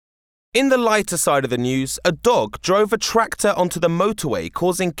In the lighter side of the news, a dog drove a tractor onto the motorway,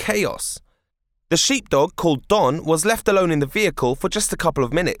 causing chaos. The sheepdog, called Don, was left alone in the vehicle for just a couple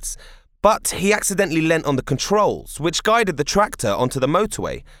of minutes, but he accidentally leant on the controls, which guided the tractor onto the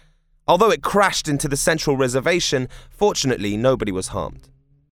motorway. Although it crashed into the central reservation, fortunately nobody was harmed.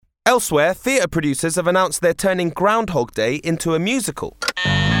 Elsewhere, theatre producers have announced they're turning Groundhog Day into a musical.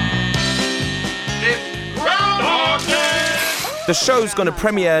 It's Groundhog Day! The show's going to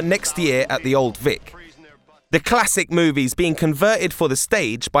premiere next year at the Old Vic. The classic movie's being converted for the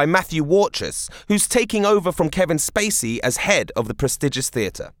stage by Matthew Warchus, who's taking over from Kevin Spacey as head of the prestigious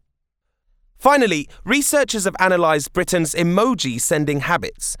theatre. Finally, researchers have analysed Britain's emoji sending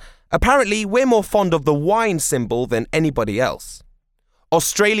habits. Apparently, we're more fond of the wine symbol than anybody else.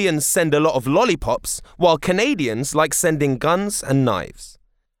 Australians send a lot of lollipops, while Canadians like sending guns and knives.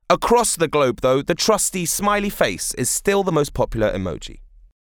 Across the globe, though, the trusty smiley face is still the most popular emoji.